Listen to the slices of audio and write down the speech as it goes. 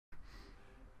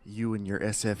You and your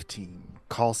SF team,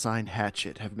 call sign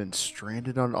Hatchet, have been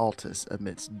stranded on Altis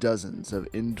amidst dozens of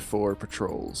End 4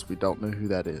 patrols. We don't know who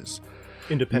that is.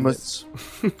 Independence.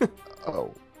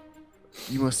 Oh.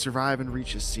 You must survive and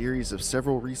reach a series of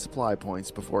several resupply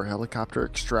points before helicopter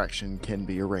extraction can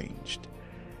be arranged.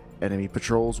 Enemy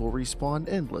patrols will respawn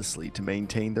endlessly to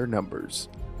maintain their numbers.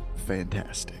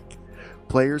 Fantastic.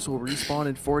 Players will respawn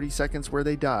in 40 seconds where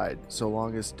they died, so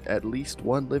long as at least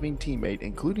one living teammate,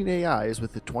 including AI, is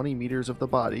within 20 meters of the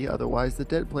body. Otherwise, the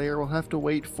dead player will have to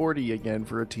wait 40 again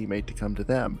for a teammate to come to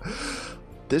them.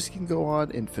 This can go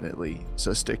on infinitely,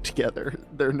 so stick together.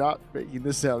 They're not making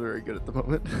this sound very good at the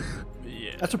moment.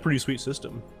 Yeah. That's a pretty sweet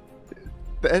system.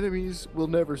 The enemies will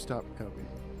never stop coming.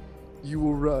 You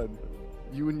will run.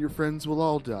 You and your friends will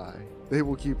all die. They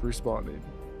will keep respawning.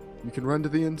 You can run to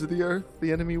the ends of the earth.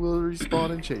 The enemy will respawn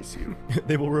and chase you.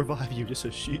 They will revive you just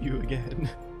to shoot you again.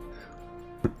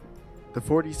 The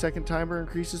 40-second timer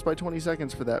increases by 20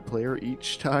 seconds for that player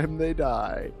each time they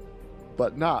die,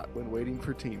 but not when waiting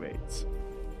for teammates.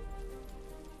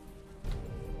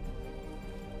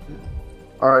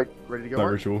 All right, ready to go?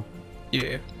 Mark? Virtual.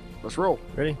 Yeah. Let's roll.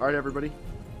 Ready? All right, everybody.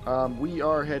 We're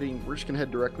just going to head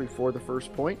directly for the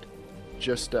first point.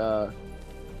 Just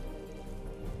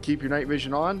keep your night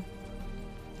vision on.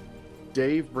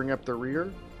 Dave, bring up the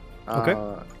rear.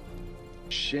 Okay.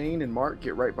 Shane and Mark,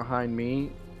 get right behind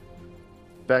me.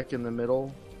 Beck in the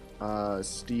middle.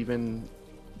 Steven,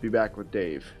 be back with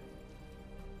Dave.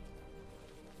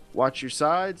 Watch your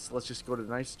sides. Let's just go to a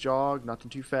nice jog, nothing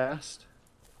too fast.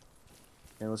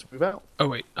 And let's move out. Oh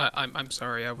wait, I'm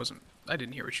sorry. I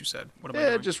didn't hear what you said. What am I Yeah,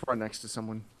 doing? just run next to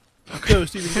someone. Go,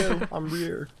 Steven, go. I'm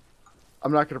rear.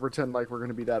 I'm not going to pretend like we're going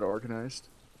to be that organized.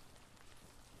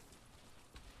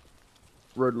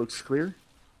 Road looks clear.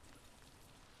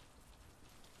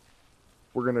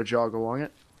 We're going to jog along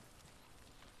it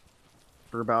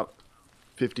for about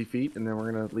 50 feet, and then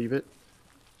we're going to leave it.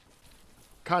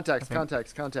 Contacts.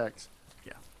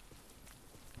 Yeah.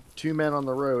 2 men on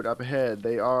the road up ahead.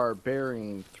 They are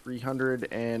bearing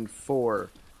 304.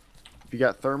 If you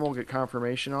got thermal, get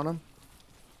confirmation on them.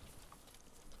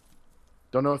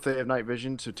 Don't know if they have night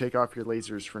vision, so take off your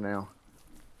lasers for now.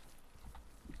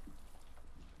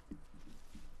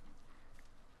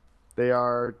 They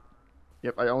are...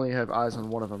 Yep, I only have eyes on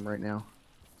one of them right now.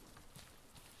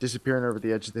 Disappearing over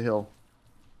the edge of the hill.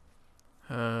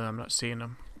 I'm not seeing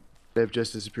them. They've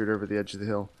just disappeared over the edge of the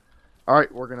hill.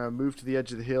 Alright, we're going to move to the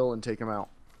edge of the hill and take them out.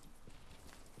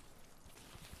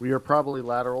 We are probably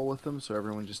lateral with them, so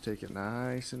everyone just take it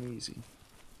nice and easy.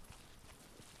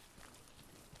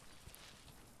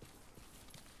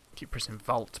 Keep pressing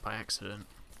Vault by accident.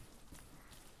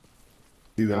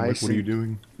 See that? Nice What are you and-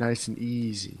 doing? Nice and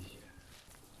easy.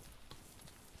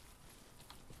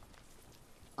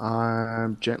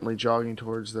 I'm gently jogging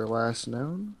towards their last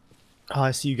known. Oh, I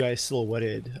see you guys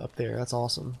silhouetted up there. That's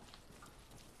awesome.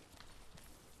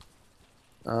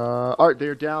 Alright,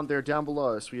 they're down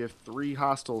below us. We have 3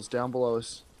 hostiles down below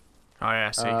us. Oh yeah,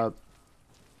 I see.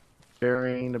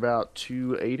 Bearing about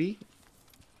 280.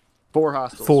 4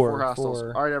 hostiles. Four, 4 hostiles.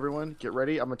 four. Alright, everyone, get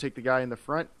ready. I'm going to take the guy in the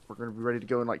front. We're going to be ready to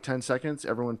go in like 10 seconds.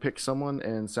 Everyone pick someone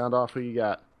and sound off who you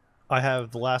got. I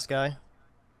have the last guy.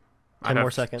 10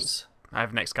 more seconds. I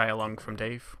have next guy along from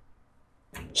Dave.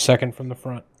 Second from the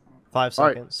front. 5 All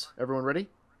right. seconds. Everyone ready?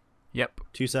 Yep.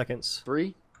 2 seconds.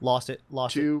 3, Lost it.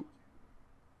 Lost it. 2.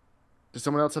 Does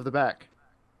someone else have the back?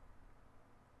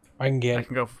 I can get I it.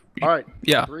 can go. Alright.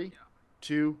 Yeah. 3,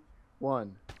 2,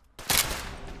 1.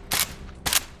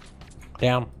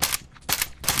 Down.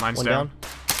 Mine's One down. down.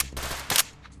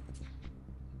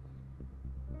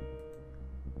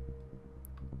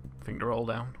 I think they're all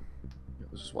down.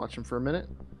 Let's just watch him for a minute.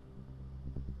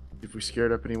 If we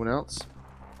scared up anyone else.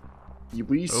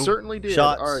 We certainly did.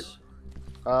 Shots.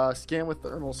 Alright. Scan with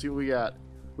thermal, see what we got.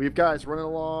 We have guys running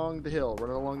along the hill.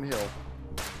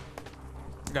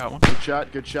 Got one.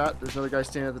 Good shot. There's another guy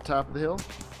standing at the top of the hill.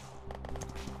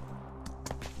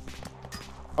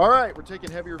 Alright, we're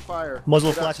taking heavier fire.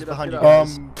 Muzzle Get up, flashes get up, behind get you up.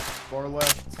 guys. Far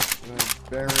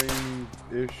left,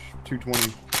 bearing-ish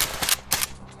 220.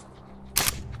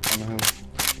 On the hill.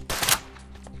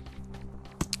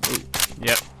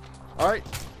 Yep. Alright.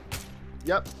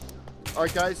 Yep.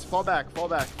 Alright guys, fall back over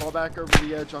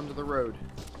the edge onto the road.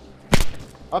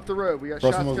 Up the road, we got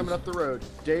Cross shots the coming up the road.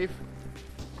 Dave,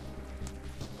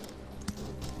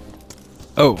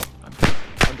 Oh.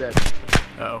 I'm dead.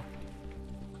 Oh.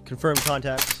 Confirm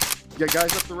contacts. You got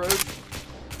guys up the road?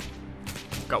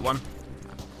 Got one.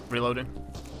 Reloading.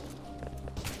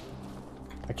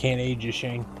 I can't aid you,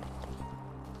 Shane.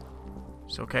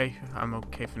 It's okay. I'm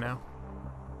okay for now.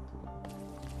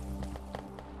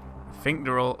 think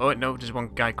they're all... Oh, no, there's one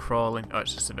guy crawling. Oh,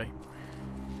 it's just a civvy.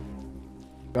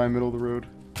 Guy middle of the road.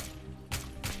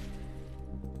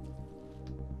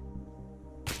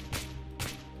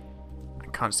 I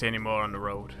can't see any more on the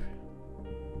road.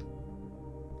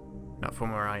 Not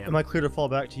from where I am. Am I clear to fall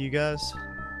back to you guys?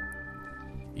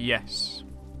 Yes.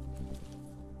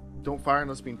 Don't fire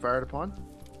unless being fired upon.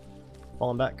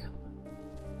 Falling back.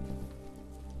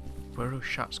 Where are those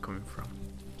shots coming from?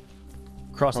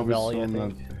 Across the Probably valley, still I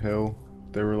on think. the hill.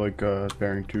 They were like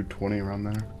bearing 220 around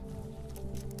there.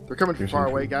 They're coming from Here's far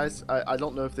some away, food. guys. I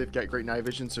don't know if they've got great night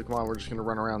vision, so come on, we're just gonna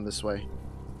run around this way.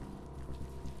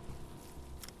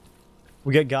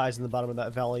 We got guys in the bottom of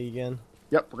that valley again.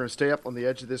 Yep, we're gonna stay up on the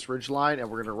edge of this ridge line, and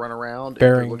we're gonna run around. If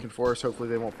Bearing- they're looking for us, hopefully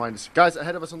they won't find us. Guys,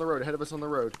 ahead of us on the road. Ahead of us on the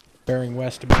road. Bearing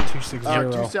west about 260.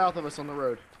 Two south of us on the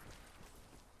road.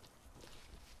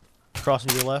 Crossing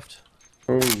to your left.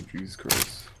 Oh, Jesus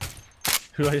Christ.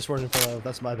 Who I just run in front of?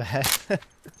 That's my bad.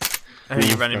 I think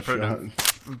you Oof, ran in got front shot.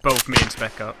 of both me and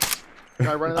Spec up.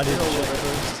 Guy running I up the did hill a check little bit.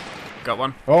 first. Got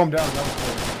one. Oh, I'm down.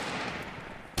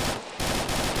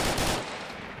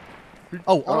 Oh,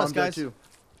 Oh, on I'm us, dead guys. too.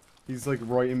 He's like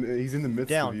right in. He's in the midst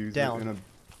Down, of you. He's down. Like in a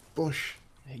bush.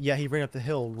 Yeah, he ran up the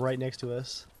hill right next to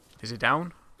us. Is he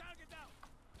down?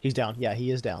 He's down. Yeah,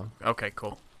 he is down. Okay,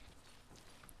 cool.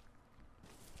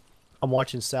 I'm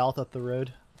watching south up the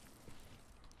road.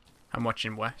 I'm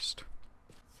watching west.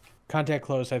 Contact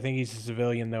close. I think he's a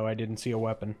civilian, though. I didn't see a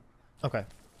weapon. Okay.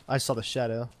 I saw the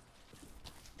shadow.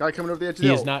 Guy coming over the edge of the He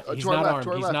hill. is not. He's to our not left, armed. to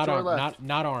our He's left, not to our armed. left.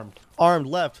 Not armed. Armed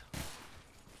left.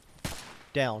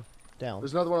 Down. Down.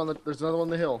 There's another one on the. There's another one on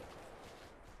the hill.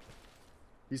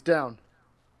 He's down.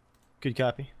 Good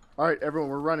copy. All right, everyone,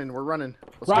 we're running. We're running.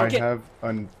 Let's go. Rocket. I have a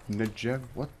Negev.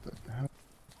 What the hell?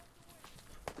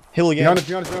 Hill again.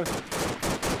 Beyond us.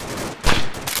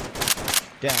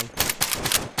 Down.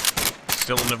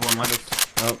 Still another one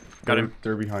left. Oh, Got him.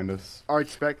 They're behind us. All right,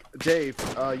 Spec. Dave,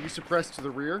 you suppressed to the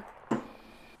rear.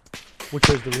 Which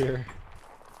was the rear?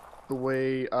 The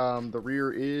way the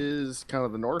rear is kind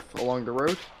of the north along the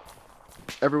road.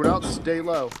 Everyone else, stay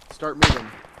low. Start moving.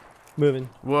 Moving.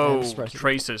 Whoa, And suppressing.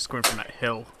 tracers coming from that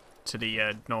hill to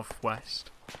the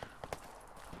northwest.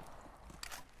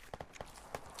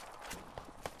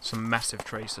 Some massive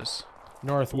tracers.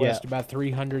 Northwest, Yeah. about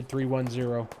 300,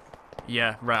 310.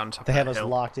 Yeah, right on top They of have that us hill.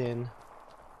 locked in.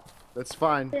 That's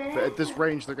fine. But at this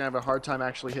range, they're gonna have a hard time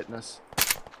actually hitting us.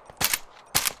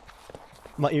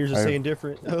 My ears are I- saying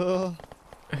different. Oh.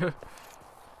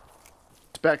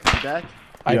 Spec, are you back?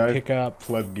 I Yeah, I- pick up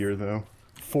Flood gear though.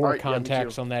 4 Alright, yeah, me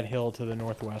contacts too. on that hill to the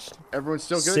northwest. Everyone's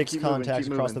still good. 6 keep contacts moving,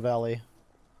 keep across the moving. valley.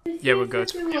 Yeah, we're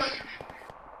good.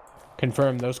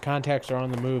 Confirm. Those contacts are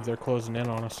on the move. They're closing in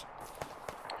on us.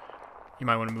 You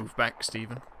might want to move back,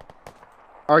 Stephen.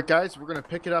 All right, guys, we're gonna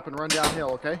pick it up and run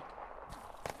downhill. Okay?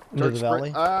 Into the Start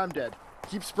valley. I'm dead.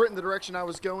 Keep sprinting the direction I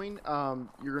was going.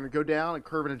 You're gonna go down and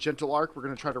curve in a gentle arc. We're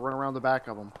gonna try to run around the back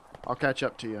of them. I'll catch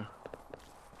up to you.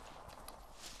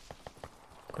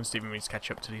 When Stephen needs to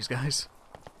catch up to these guys.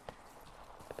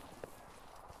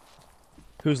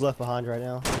 Who's left behind right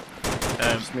now?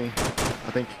 Just me,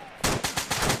 I think.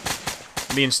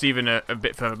 Me and Stephen are a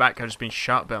bit further back. I've just been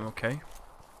shot, but I'm okay.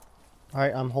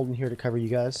 Alright, I'm holding here to cover you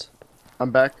guys.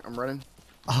 I'm back. I'm running.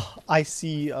 I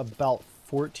see about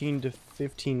 14 to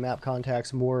 15 map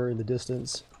contacts more in the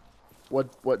distance.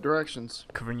 What directions?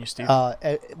 Covering you, Stephen.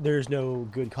 There's no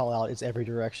good call out. It's every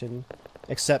direction,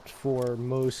 except for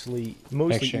mostly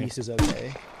Exchange. east is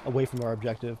okay. Away from our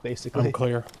objective, basically. I'm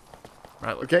clear.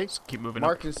 Right, Okay. let's keep moving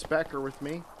Mark up. and Spec are with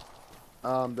me. The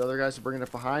other guys are bringing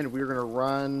it behind. We're gonna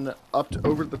run up to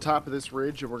over the top of this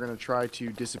ridge, and we're gonna try to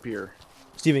disappear.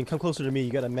 Steven, come closer to me.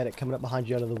 You got a medic coming up behind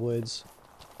you out of the woods.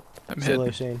 I'm Say hello,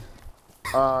 hit. Shane.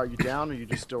 Are you down, or are you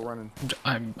just still running?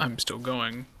 I'm still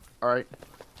going. All right.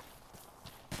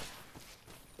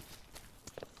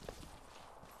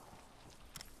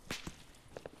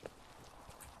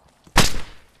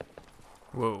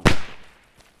 Whoa.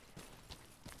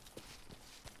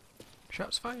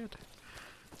 Shots fired.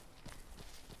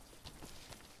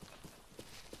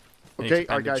 I need to Okay,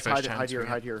 all right, bandage guys, first hide chance here, for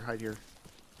hide here, hide here.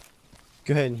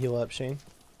 Go ahead and heal up, Shane.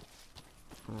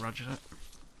 you. Roger that.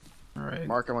 All right.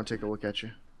 Mark, I want to take a look at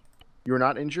you. You're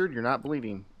not injured. You're not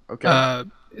bleeding. Okay.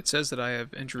 It says that I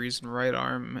have injuries in right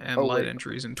arm and Oh, light wait.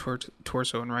 injuries in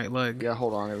torso and right leg, Yeah,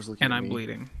 hold on. I was looking. and at I'm me.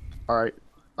 bleeding. All right.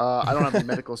 I don't have any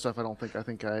medical stuff. I don't think. I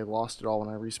think I lost it all when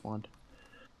I respawned.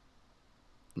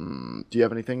 Do you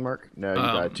have anything, Mark? No, you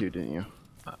died too, didn't you?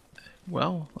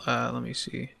 Well, let me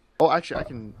see. Oh, actually, I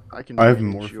can. I have bandage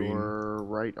morphine. your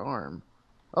right arm.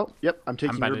 Oh, yep. I'm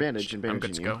taking I'm your bandaged. bandage and I'm good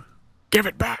bandaging to you. go. Give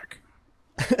it back.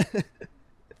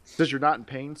 Says you're not in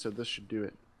pain, so this should do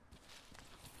it.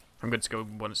 I'm good to go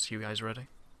once you guys are ready.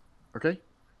 Okay.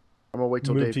 I'm gonna wait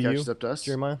till Move Dave to catches you, up to us.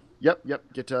 Jeremiah. Yep,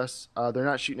 get to us. They're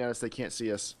not shooting at us. They can't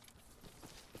see us.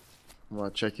 I'm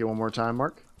gonna check you one more time,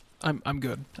 Mark. I'm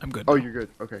good. I'm good. Oh, now. you're good.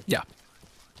 Okay. Yeah.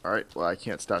 All right. Well, I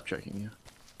can't stop checking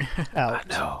you. Out.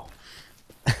 No.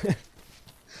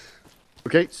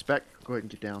 Okay, Spec, go ahead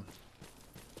and get down.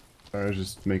 I was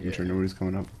just making sure nobody's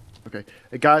coming up. Okay.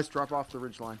 Hey, guys, drop off the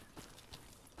ridge line.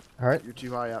 All right. You're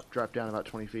too high up. Drop down about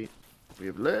 20 feet. We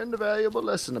have learned a valuable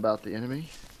lesson about the enemy.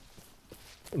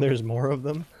 There's more of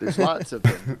them. There's lots of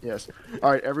them. Yes. All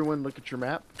right, everyone, look at your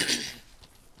map.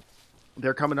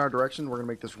 They're coming our direction. We're going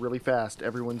to make this really fast.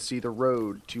 Everyone see the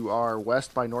road to our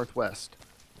west by northwest.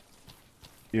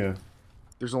 Yeah.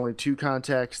 There's only 2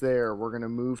 contacts there. We're going to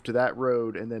move to that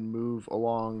road and then move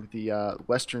along the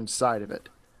western side of it.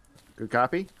 Good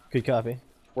copy? Good copy.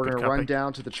 We're Good going to run copy.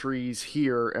 down to the trees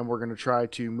here, and we're going to try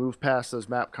to move past those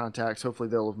map contacts. Hopefully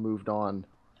they'll have moved on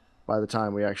by the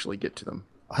time we actually get to them.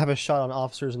 I have a shot on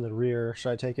officers in the rear.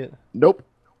 Should I take it? Nope.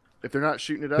 If they're not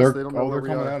shooting at us, They're, they don't know where they're we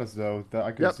coming are. at us though. That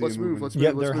I can Yep, see let's them move. moving. Let's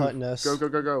Yep, move. Let's they're move. hunting us. Go, go,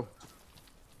 go, go.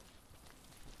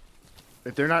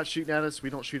 If they're not shooting at us, we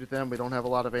don't shoot at them. We don't have a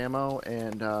lot of ammo,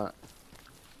 and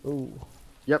Ooh.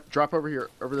 yep, drop over here,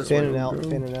 over this Fanning way. out.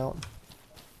 Fanning out.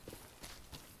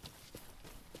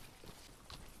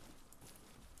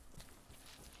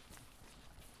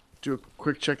 Do a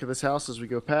quick check of this house as we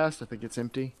go past. I think it's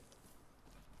empty.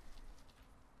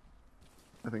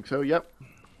 I think so. Yep.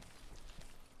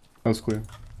 That was clear.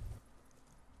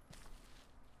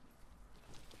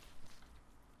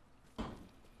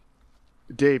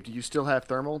 Dave, do you still have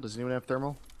thermal? Does anyone have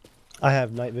thermal? I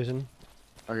have night vision.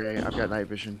 Okay, I've got night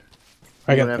vision.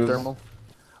 I got Anyone have this. thermal?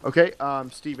 Okay,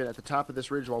 Steven, at the top of this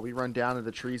ridge, while we run down to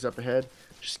the trees up ahead,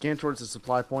 just scan towards the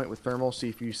supply point with thermal, see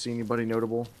if you see anybody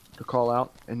notable to call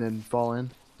out, and then fall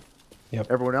in. Yep.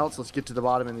 Everyone else, let's get to the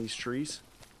bottom of these trees.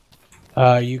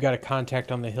 You got a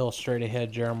contact on the hill straight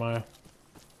ahead, Jeremiah.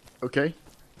 Okay.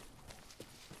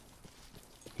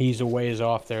 He's a ways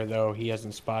off there, though. He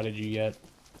hasn't spotted you yet.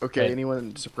 Okay, Okay.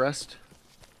 anyone suppressed?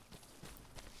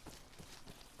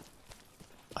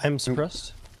 I'm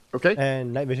suppressed. Okay.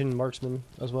 And night vision marksman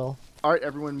as well. All right,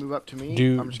 everyone move up to me.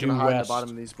 Due- I'm just going to due hide in the west. bottom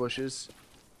of these bushes.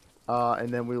 And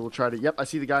then we will try to... Yep, I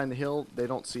see the guy in the hill. They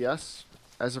don't see us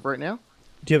as of right now.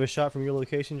 Do you have a shot from your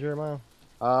location, Jeremiah?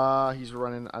 He's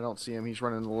running. I don't see him. He's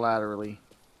running laterally.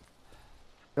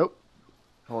 Nope.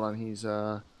 Hold on. He's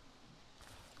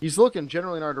looking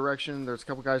generally in our direction. There's a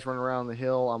couple guys running around the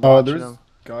hill. I'm Oh, watching there's them.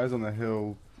 guys on the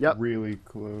hill. Yep. Really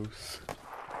close.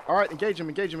 All right, engage him.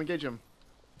 Engage him. Engage him.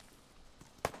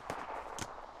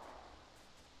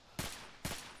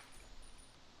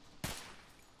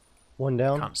 One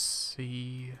down. Can't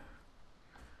see.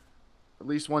 At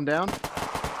least one down.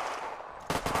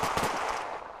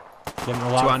 Getting a To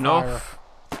lot our of fire. north.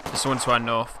 There's someone to our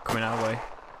north coming our way.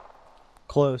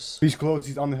 Close. He's close.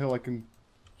 He's on the hill. I can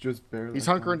just barely. He's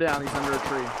hunkering down. He's under a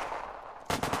tree.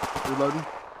 Reloading.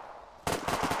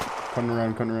 Cutting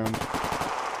around. Cutting around.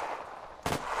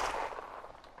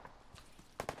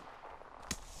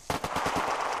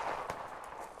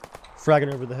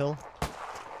 Fragging over the hill.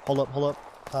 Hold up, hold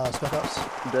up. Spec ops.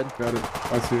 I'm dead. Got it.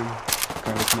 I see him.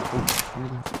 Kind of.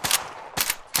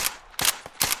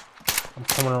 I'm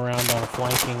coming around on a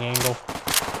flanking angle.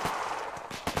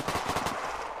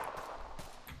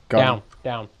 Got Down, him.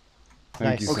 down. Thank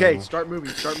Nice. you so Okay, much. start moving.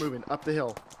 Start moving. Up the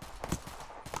hill.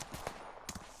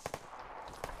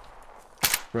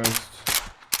 Rest.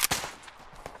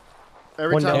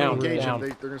 Every One time down, we engage down. them,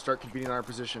 they're going to start competing in our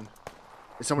position.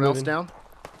 Is someone else Moving. down?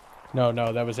 No,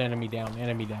 no, that was enemy down.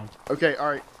 Enemy down. Okay, all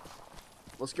right.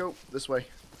 Let's go this way.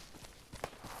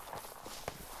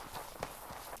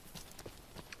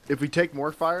 If we take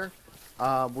more fire,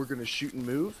 we're going to shoot and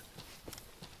move.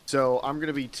 So I'm going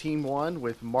to be team 1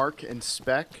 with Mark and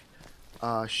Spec.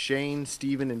 Shane,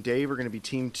 Steven, and Dave are going to be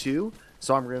team 2.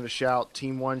 So I'm going to shout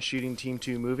team 1 shooting, team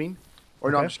 2 moving.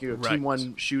 Or no, I'm Okay. just going to go team Right.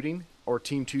 1 shooting or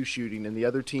team 2 shooting. And the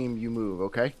other team, you move,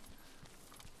 okay?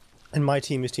 And my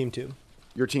team is team 2.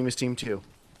 Your team is team 2.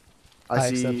 I I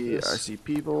accept see this.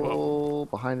 people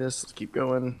behind us. Let's keep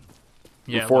going.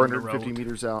 Yeah, We're along the 450 road.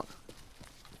 meters out.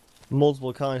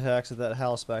 Multiple contacts at that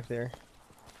house back there.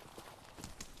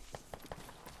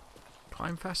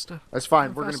 Climb faster. That's fine.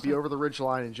 Go We're going to be faster. over the ridge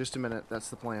line in just a minute. That's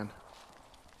the plan.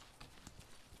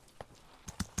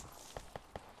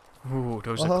 Ooh,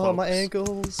 those are Oh, close. my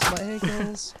ankles. My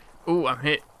ankles. Ooh, I'm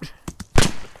hit.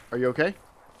 Are you okay?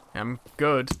 I'm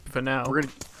good for now. We're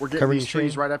getting Cover these your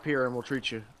trees chain. right up here, and we'll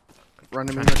treat you. Run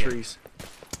them in Trying the to get- trees.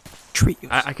 Treat you.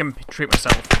 I can treat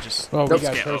myself and just. Oh, we Nope.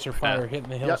 got Get tracer up fire there. hitting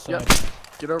the Yep, hillside. yep.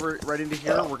 get over right into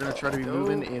here. We're gonna try to be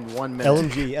moving in 1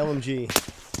 minute. LMG.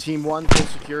 Team 1, full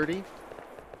security.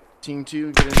 Team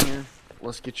 2, get in here.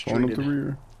 Let's get you Going up the treated.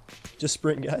 rear. Just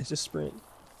sprint, guys. Just sprint.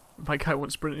 My guy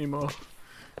won't sprint anymore.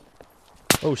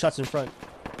 Oh, shots in front.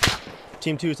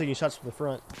 Team 2 is taking shots from the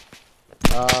front.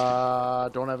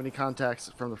 Don't have any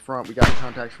contacts from the front. We got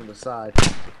contacts from the side.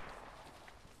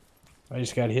 I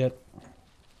just got hit.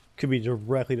 Could be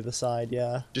directly to the side,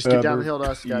 yeah. Just get down we're the hill to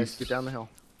us, guys. east. Get down the hill.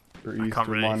 Or I east, can't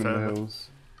we're really lining the further. hills.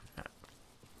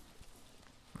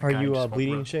 Are guy you just won't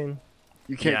bleeding, run. Shane?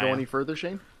 You can't Yeah, go yeah. any further,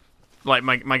 Shane? Like,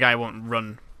 my guy won't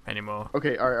run anymore.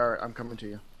 Okay, alright, I'm coming to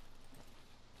you.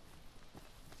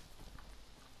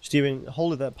 Steven,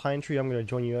 hold at that pine tree. I'm going to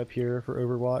join you up here for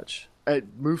Overwatch. Hey,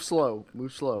 move slow.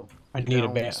 Move slow. I need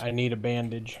Down. I need a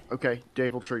bandage. Okay,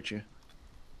 Dave will treat you.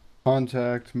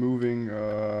 Contact moving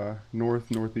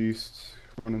northeast,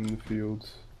 running in the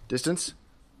fields. Distance?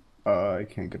 I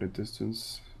can't get a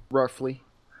distance. Roughly.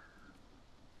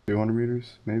 200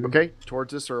 meters, maybe. Okay,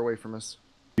 towards us or away from us?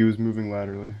 He was moving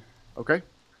laterally. Okay.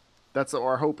 That's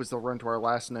our hope is they'll run to our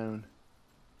last known.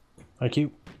 Thank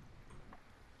you.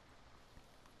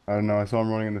 I don't know. I saw him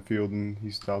running in the field and he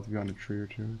stopped behind a tree or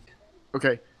two.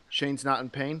 Okay, Shane's not in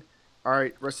pain.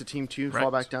 Alright, rest of Team 2,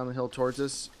 fall Right. back down the hill towards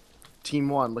us. Team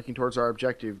 1, looking towards our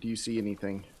objective. Do you see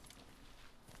anything?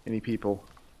 Any people?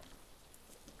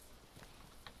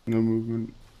 No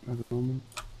movement at the moment.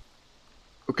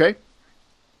 Okay.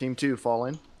 Team 2, fall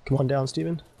in. Come on down,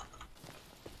 Steven.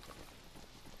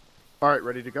 Alright,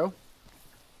 ready to go?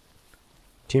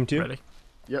 Team 2. Ready?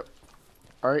 Yep.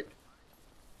 Alright.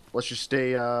 Let's just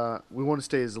stay, we want to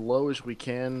stay as low as we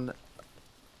can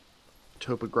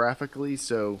topographically,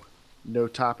 so no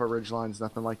top of ridge lines,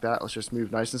 nothing like that. Let's just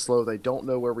move nice and slow. They don't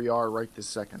know where we are right this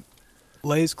second.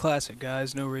 Lay's classic,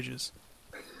 guys. No ridges.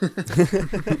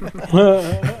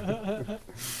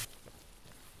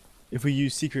 If we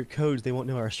use secret codes, they won't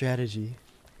know our strategy.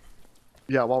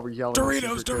 Yeah, while we're yelling.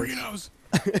 Doritos, secret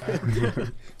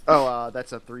codes. Oh,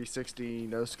 that's a 360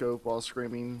 no scope while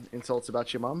screaming insults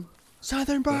about your mom.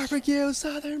 Southern barbecue,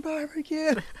 Southern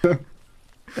barbecue.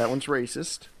 That one's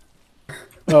racist.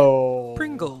 Oh.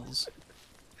 Pringles.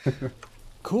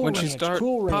 Cool Once ranch, you start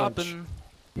cool ranch. popping,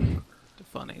 the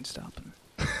fun ain't stopping.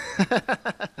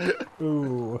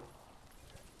 Ooh.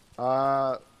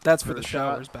 That's for For the the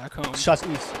shot. showers back home. Shots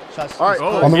east. Shots All right. east.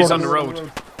 Oh, On the he's road, on the on the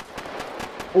road.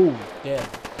 Oh, dead.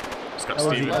 He's got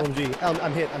LMG, Steve. LMG.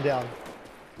 I'm hit. I'm down.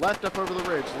 Left up over the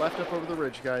ridge. Left up over the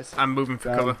ridge, guys. I'm moving for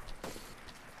Down. cover.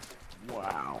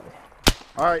 Wow.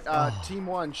 All right, Team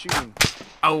 1 shooting.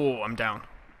 Oh, I'm down.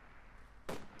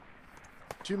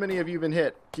 Too many of you have been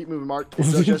hit. Keep moving, Mark.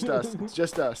 It's just us. It's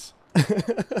just us.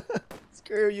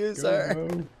 Screw you,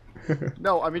 sir. Go.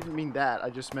 No, I didn't mean that. I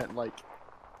just meant like.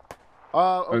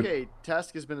 Okay.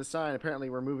 Task has been assigned. Apparently,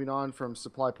 we're moving on from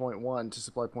supply point 1 to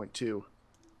supply point 2.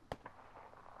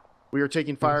 We are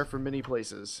taking fire from many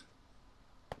places.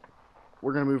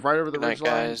 We're gonna move right over the Good night, ridge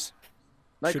line. guys.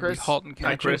 Night, Should Chris. be halt and Night,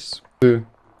 catch Chris. us. Yeah.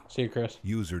 See you, Chris.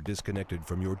 User disconnected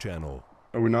from your channel.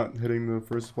 Are we not hitting the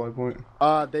first supply point?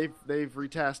 They've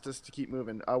retasked us to keep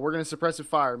moving. We're gonna suppressive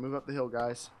fire. Move up the hill,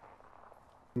 guys.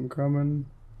 I'm coming.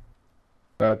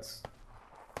 That's...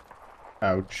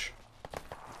 Ouch.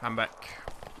 I'm back.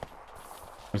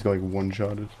 I just got like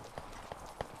one-shotted.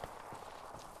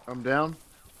 I'm down.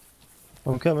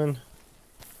 I'm coming.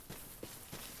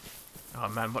 Oh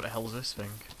man, what the hell is this thing?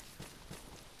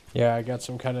 Yeah, I got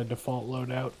some kind of default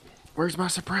loadout. Where's my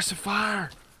suppressive fire?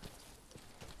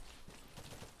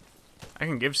 I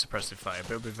can give suppressive fire,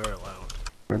 but it'll be very loud.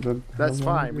 Where'd the That's hell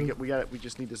fine. go? We got it. We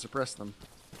just need to suppress them.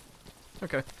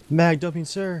 Okay. Mag dumping,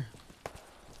 sir.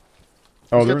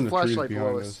 Oh, He's they're got in the the trees flashlight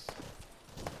below behind us. us.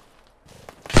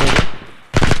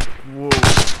 Whoa.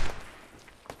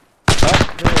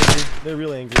 Oh, they're angry. They're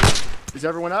really angry. Is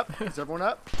everyone up? Is everyone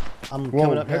up? I'm Whoa,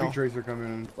 coming up heavy now. tracer coming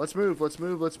in. Let's move. Let's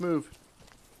move. Let's move.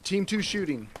 Team 2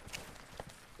 shooting.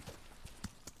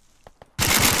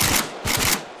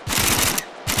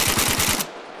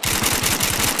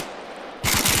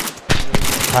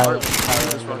 Tyler, Alright,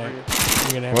 Tyler, this one right here.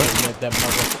 I'm gonna have What? to admit that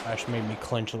muzzle flash made me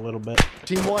clench a little bit.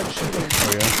 Team 1 shooting.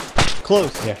 Oh yeah?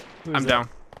 Close. Yeah. Who is I'm that? down.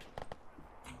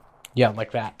 Yeah,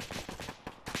 like that.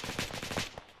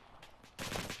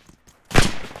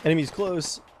 Enemies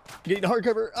close. Getting hard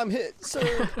cover. I'm hit,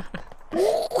 sir.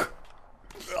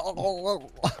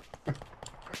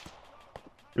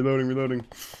 Reloading, reloading.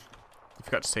 You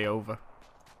forgot to say over.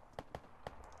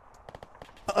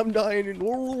 I'm dying and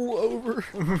over.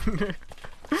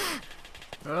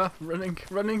 Running,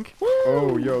 running.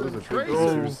 Oh, yo, there's a big Tracers.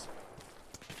 tracers.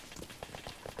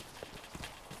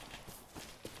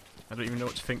 I don't even know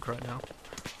what to think right now.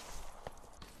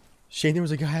 Shane, there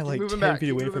was a guy Keep like 10 moving back. feet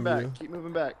Keep away moving from back. you. Keep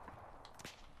moving back.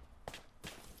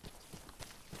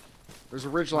 There's a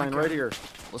ridge line right here.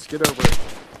 Let's get over it.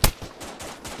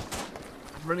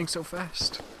 I'm running so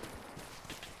fast.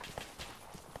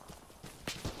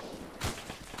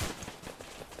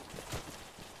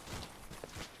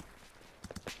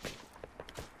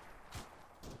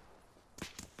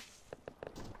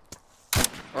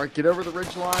 All right, get over the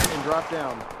ridge line and drop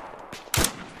down.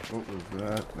 What was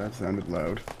that? That sounded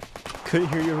loud. Couldn't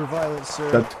hear you over violence,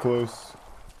 sir. That's close.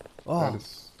 Oh, That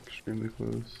is extremely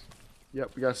close.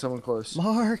 Yep, we got someone close.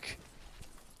 Mark.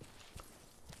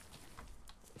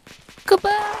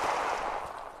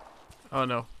 Oh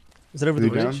no. Is that over Is the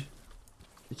he down? ridge?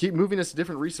 You keep moving us to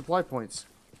different resupply points.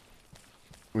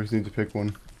 We just need to pick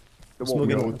one. Well, Smoking,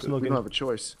 we I'm don't, we smoking. don't have a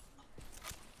choice.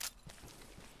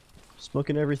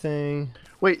 Smoking everything.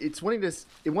 Wait, it's wanting us.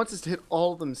 It wants us to hit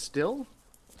all of them still.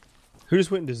 Who just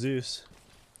went into Zeus?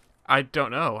 I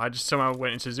don't know. I just somehow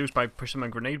went into Zeus by pushing my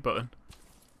grenade button.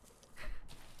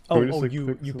 Oh, we just, oh, like, you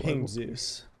pick pinged survival?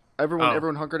 Zeus. Everyone, Oh.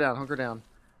 everyone, hunker down, hunker down.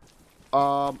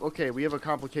 Okay, we have a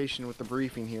complication with the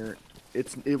briefing here. It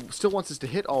still wants us to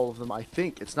hit all of them. I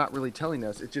think it's not really telling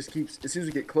us. It just keeps. As soon as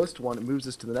we get close to one, it moves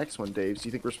us to the next one. Dave, so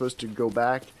you think we're supposed to go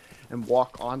back and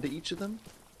walk onto each of them?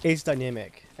 It's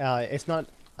dynamic. It's not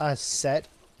a set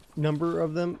number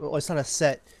of them. Well, it's not a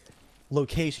set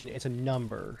location. It's a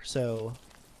number. So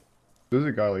There's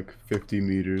a guy like 50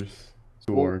 meters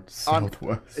towards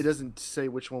southwest. It doesn't say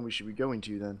which one we should be going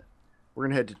to. Then we're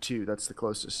gonna head to 2. That's the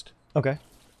closest. okay.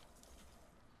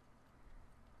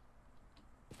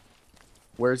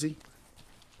 Where is he?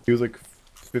 He was like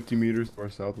 50 meters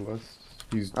towards southwest.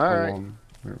 He's All right. along.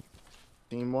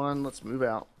 Team 1, let's move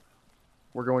out.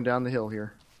 We're going down the hill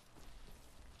here.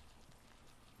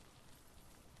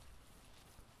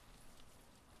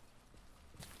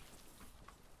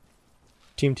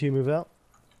 Team 2, move out.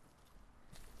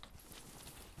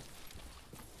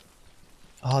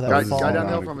 Oh, that Guy, was was guy fall. down the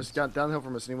hill out. from us. Down the hill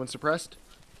from us. Anyone suppressed?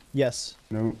 Yes.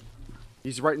 No.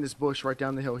 He's right in this bush, right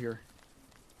down the hill here.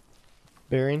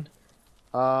 Bearing.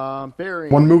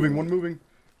 Bearing. One moving, one moving.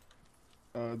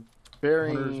 Hunters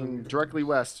Bearing on- directly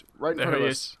west, right in There front he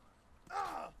of us. is.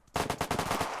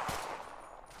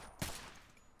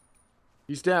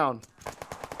 He's down.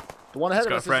 The one ahead He's of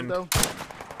got us a friend. isn't, though.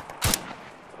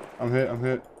 I'm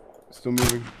hit. Still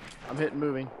moving. I'm hitting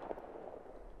moving.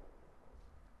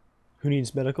 Who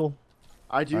needs medical?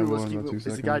 I do. I will Let's in keep about 2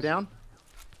 moving. Is the guy seconds. down?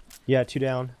 Yeah, 2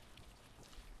 down.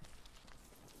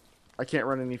 I can't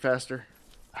run any faster.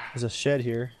 There's a shed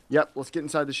here. Yep, let's get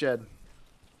inside the shed.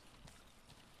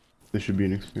 This should be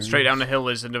an experience. Straight down the hill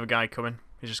is another guy coming.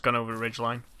 He's just gone over the ridge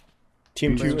line.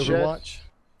 Team 2, Shed. Overwatch.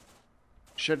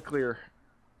 Shed clear.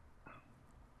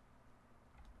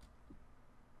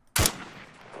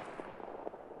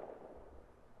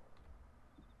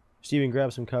 Steven,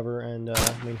 grab some cover and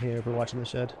maintain Overwatch in the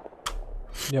shed.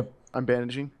 Yep. I'm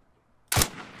bandaging.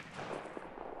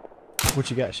 What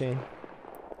you got, Shane?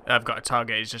 I've got a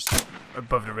target. He's just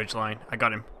above the ridge line. I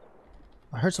got him.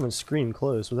 I heard someone scream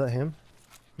close. Was that him?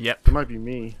 Yep. It might be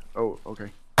me. Oh, okay.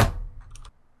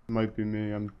 Might be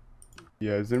me.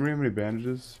 Yeah, does anybody have any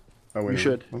bandages? Oh, wait. You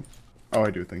should. Oh,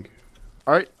 I do, thank you.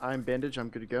 Alright, I'm bandaged. I'm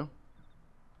good to go.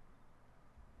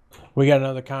 We got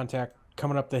another contact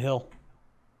coming up the hill.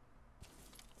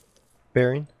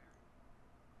 Bearing.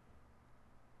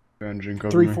 Bandaging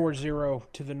cover me. 340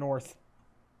 to the north.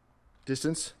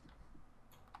 Distance?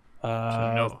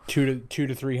 No. 2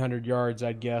 to 300 yards,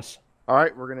 I'd guess.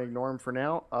 Alright, we're going to ignore him for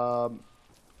now.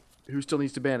 Who still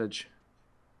needs to bandage?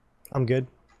 I'm good.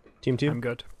 Team 2. I'm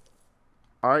good.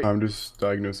 Alright, I'm just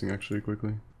diagnosing actually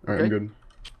quickly. Alright, Okay. I'm good.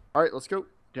 alright, let's go.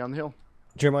 Down the hill.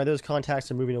 Jeremiah, those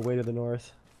contacts are moving away to the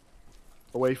north.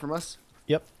 Away from us?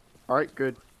 Yep. Alright,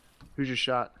 good. Who just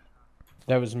shot?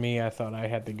 That was me. I thought I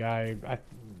had the guy.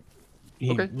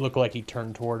 He Okay. looked like he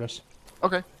turned toward us.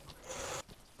 Okay.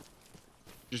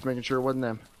 Just making sure it wasn't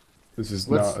them. This is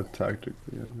Let's- not a tactic.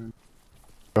 Yeah.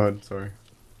 Go ahead, sorry.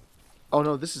 Oh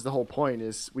no, this is the whole point,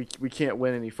 is we can't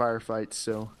win any firefights,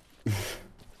 so...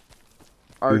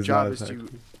 Our This is not job a is to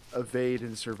tactic. evade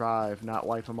and survive, not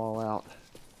wipe them all out.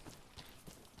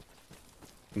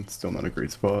 It's still not a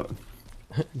great spot.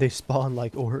 They spawn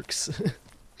like orcs.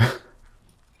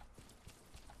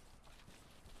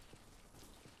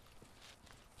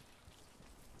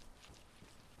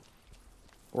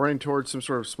 We're running towards some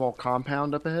sort of small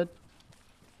compound up ahead.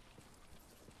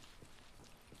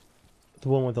 The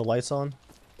one with the lights on.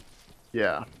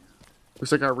 Yeah.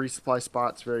 Looks like our resupply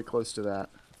spot's very close to that.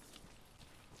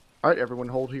 Alright, everyone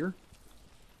hold here.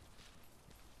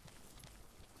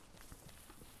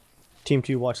 Team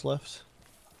 2, watch left.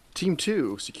 Team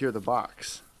 2, secure the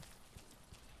box.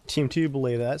 Team 2,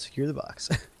 belay that. Secure the box.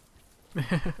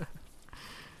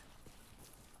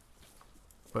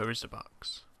 Where is the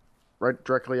box? Right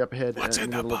directly up ahead What's in in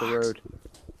the the middle of the box? road.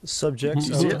 Subject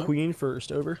You see of it? Queen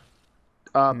first. Over.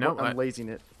 No, I'm lazing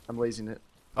it.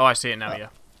 Oh, I see it now. Yeah.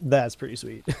 That's pretty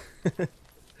sweet.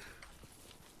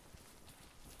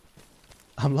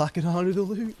 I'm locking onto the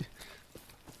loot.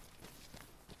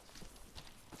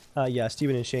 Yeah,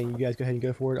 Steven and Shane, you guys go ahead and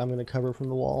go for it. I'm going to cover from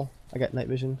the wall. I got night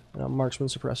vision and a marksman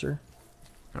suppressor.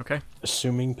 Okay.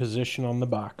 Assuming position on the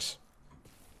box.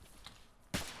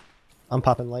 I'm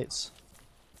popping lights.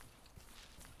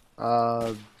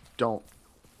 Don't.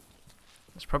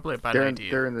 That's probably a bad They're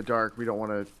idea. in the dark. We don't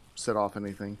want to set off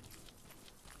anything.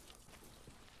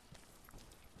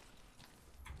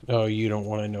 Oh, you don't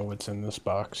want to know what's in this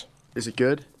box. Is it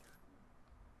good?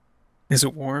 Is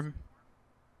it warm?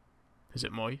 Is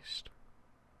it moist?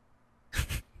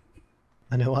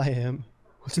 I know I am.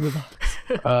 What's in the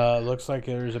box? Looks like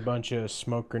there's a bunch of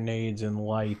smoke grenades and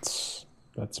lights.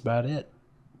 That's about it.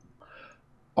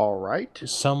 All right.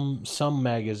 Some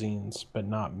magazines, but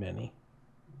not many.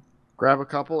 Grab a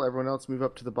couple. Everyone else move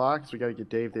up to the box. We got to get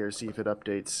Dave there, see if it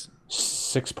updates.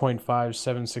 6.5,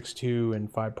 7.62, and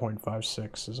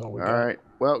 5.56 is all we got. All right.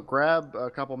 Well, grab a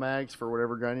couple mags for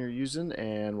whatever gun you're using,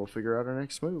 and we'll figure out our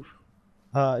next move.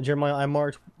 Jeremiah, I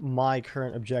marked my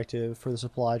current objective for the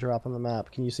supply drop on the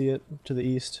map. Can you see it to the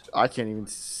east? I can't even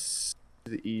see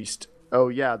the east. Oh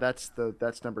yeah, that's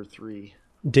number 3.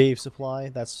 Dave supply.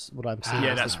 That's what I'm seeing.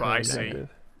 Yeah, as that's the what I current see. objective.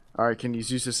 All right. Can you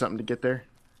use this something to get there?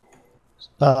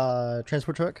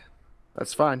 Transport truck.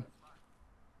 That's fine.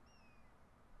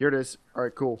 Here it is. All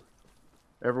right, cool.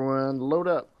 Everyone, load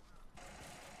up.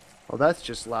 Oh, that's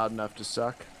just loud enough to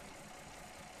suck.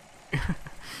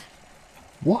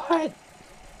 What?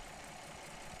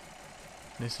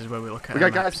 This is where we look at. We got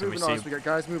our guys maps and moving on see- us. We got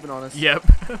guys moving on us. Yep.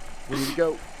 We need to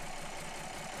go.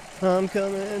 I'm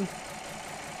coming.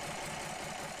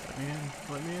 Let me in.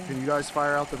 Let me in. Can you guys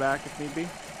fire out the back if need be?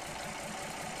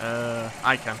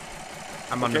 I can.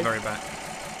 I'm on the Okay. very back.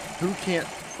 Who can't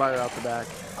fire out the back?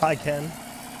 I can.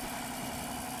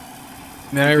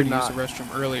 I mean, I already not. used the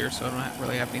restroom earlier, so I don't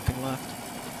really have anything left.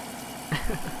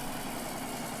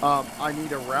 I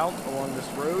need a route along this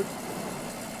road.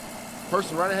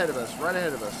 Person right ahead of us. Right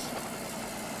ahead of us.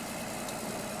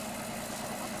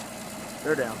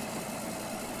 They're down.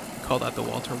 Call that the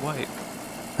Walter White.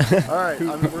 All right,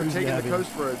 we're who's taking the nabbing?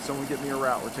 coast road. Someone get me a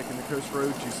route. We're taking the coast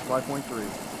road to supply point 3.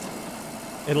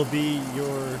 It'll be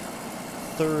your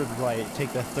third right.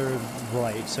 Take the third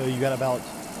right. So you got about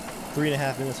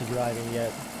 3.5 minutes of driving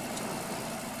yet.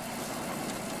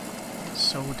 It's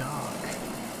so dark.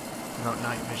 Without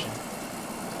night vision.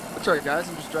 That's right, guys.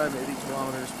 I'm just driving 80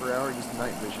 kilometers per hour using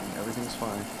night vision. Everything's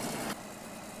fine.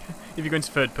 If you go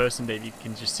into third person, Dave, you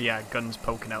can just see our guns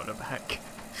poking out the back.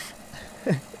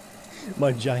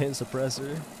 My giant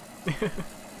suppressor.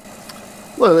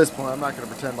 Well, at this point, I'm not going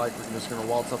to pretend like we're just going to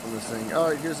waltz up on this thing. All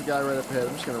right, here's a guy right up ahead.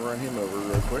 I'm just going to run him over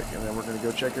real quick, and then we're going to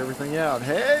go check everything out.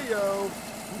 Hey, yo!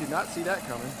 You did not see that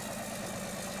coming.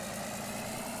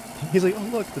 He's like, oh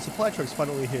look, the supply truck's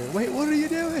finally here. Wait, what are you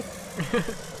doing?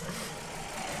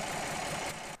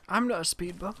 I'm not a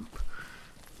speed bump.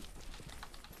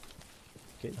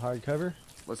 Getting hard cover.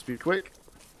 Let's be quick.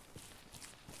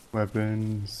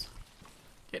 Weapons.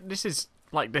 Yeah, this is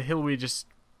like the hill we're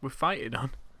fighting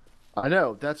on. I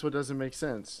know, that's what doesn't make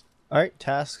sense. Alright,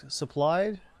 task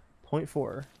supplied. Point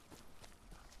 4.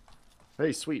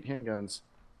 Hey, sweet, handguns.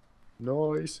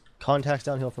 Noise. Contacts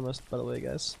downhill from us, by the way,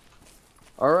 guys.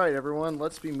 All right, everyone,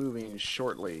 let's be moving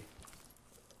shortly.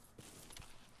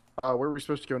 Where are we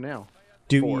supposed to go now?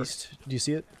 Due 4. east. Do you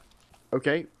see it?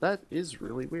 Okay, that is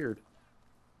really weird.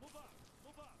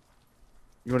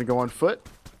 You want to go on foot?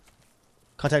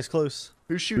 Contacts close.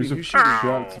 Who's shooting? Who's a Who's shooting?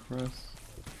 shot suppress?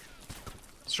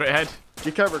 Straight ahead.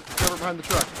 Get cover. Get cover behind the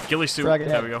truck. Ghillie suit. Frag it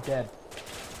There head. we go. Dead.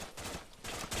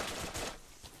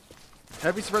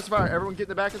 Heavy suppressive fire. Everyone get in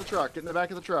the back of the truck. Get in the back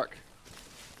of the truck.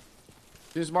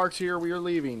 As soon as Mark's here, we are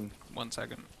leaving. 1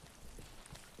 second.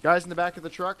 Guys in the back of the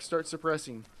truck, start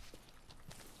suppressing.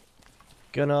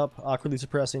 Gun up, awkwardly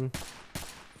suppressing.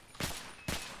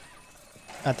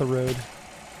 At the road.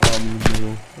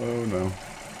 No. Oh no.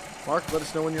 Mark, let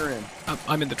us know when you're in.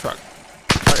 I'm in the truck.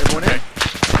 All right, everyone in?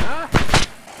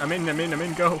 I'm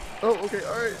in, go. Oh, okay,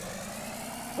 all right.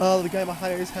 Oh, the guy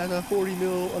behind us had a 40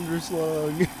 mil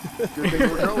underslung. Good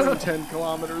thing we're going 10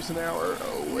 kilometers an hour.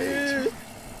 Oh, wait.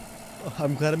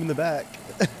 I'm glad I'm in the back.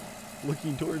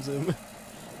 Looking towards him.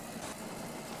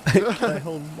 I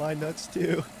hold my nuts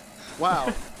too.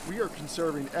 Wow, we are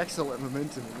conserving excellent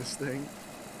momentum in this thing.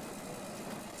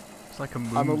 It's like a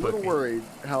moon I'm a little buggy. worried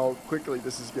how quickly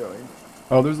this is going.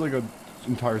 Oh, there's like an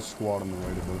entire squad on the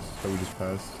right of us that we just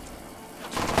passed.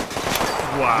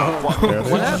 Wow. Yeah,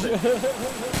 What happened?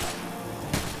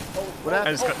 What I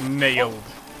happened? just got nailed.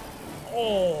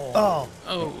 Oh,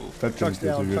 Oh. That truck's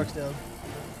didn't feel down, too truck's good. down.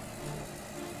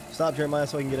 Stop, Jeremiah,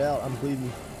 so I can get out. I'm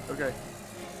bleeding. Okay.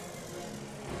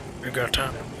 We got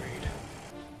time.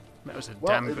 That was a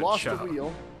Well, damn it good lost shot. the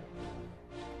wheel.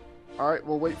 Alright,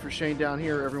 we'll wait for Shane down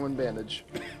here. Everyone bandage.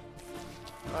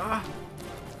 Ah,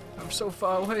 I'm so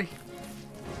far away.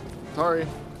 Sorry.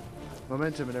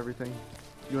 Momentum and everything.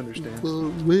 You understand.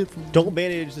 Don't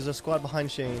bandage. There's a squad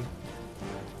behind Shane.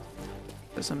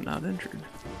 Because I'm not injured.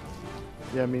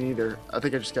 Yeah, me neither. I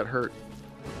think I just got hurt.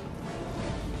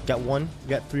 Got one. You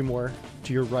got 3 more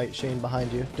to your right, Shane,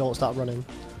 behind you. Don't stop running.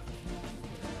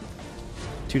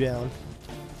 2 down.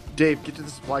 Dave, get to the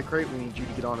supply crate. We need you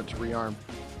to get on it to rearm.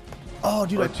 Oh,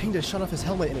 dude, I What? pinged a shot off his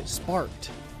helmet and it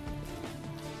sparked.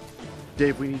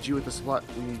 Dave, we need you at the supply.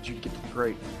 We need you to get to the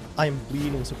crate. I am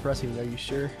bleeding and suppressing. Are you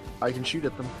sure? I can shoot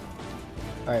at them.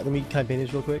 All right, can I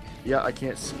bandage real quick? Yeah, I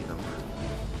can't see them.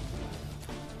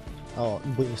 Oh,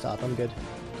 bleeding stopped. I'm good.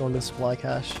 Going to the supply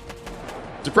cache.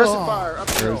 Suppressive Oh. fire up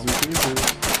the There's hill. the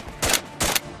easy.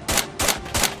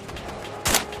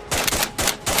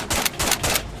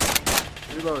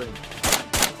 Reloading.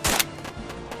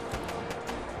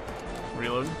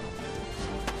 Reload.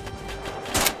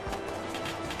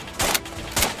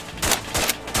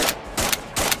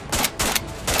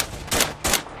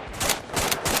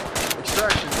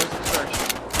 Extraction. Where's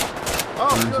extraction?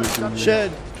 Oh, good. It's up the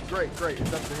Shed. hill. Great, great.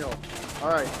 It's up the hill. All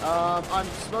right. I'm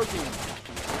smoking.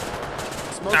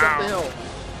 Smoke up the hill.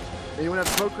 Anyone have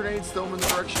smoke grenades? Throw them in the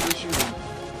direction you're shooting.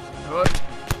 What?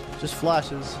 Just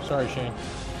flashes. Sorry, Shane.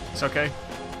 It's okay.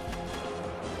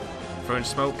 Throwing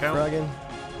smoke out. Dragon.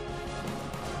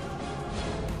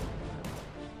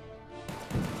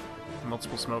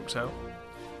 Multiple smokes out.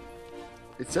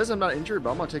 It says I'm not injured,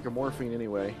 but I'm gonna take a morphine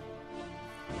anyway.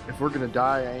 If we're gonna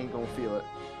die, I ain't gonna feel it.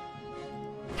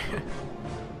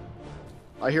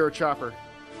 I hear a chopper.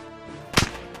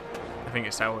 I think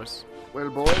it's ours. Well,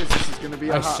 boys, this is gonna be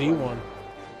a I hot see one.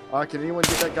 Can anyone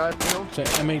get that guy up the hill?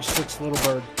 It's an MH6 Little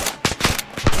Bird.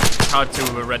 It's hard to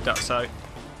with a red dot sight.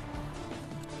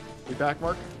 We back,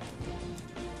 Mark?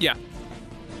 Yeah.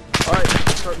 All right,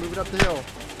 let's start moving up the hill.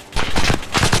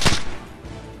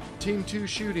 Team 2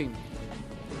 shooting.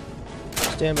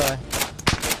 Stand by.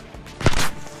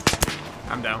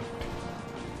 I'm down.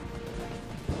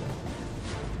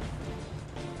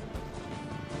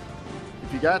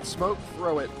 If you got smoke,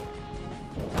 throw it.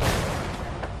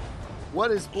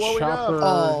 What is blowing Chopper, up?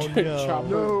 Oh, no. chopper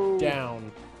No.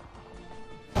 down.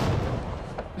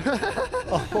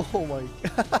 Oh my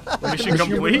god. Mission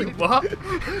complete. What?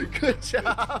 Good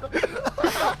job.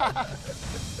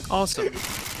 Awesome.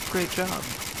 Great job.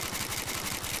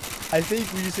 I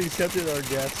think we just accepted our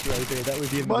deaths right there. That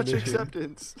would be a Much mission.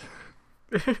 acceptance.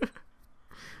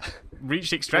 Reached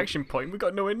the extraction point. We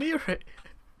got nowhere near it.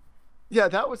 Yeah,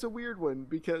 that was a weird one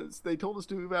because they told us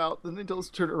to move out, then they told us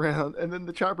to turn around, and then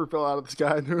the chopper fell out of the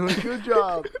sky, and they were like, good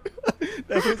job.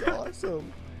 That was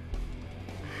awesome.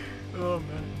 Oh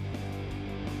man.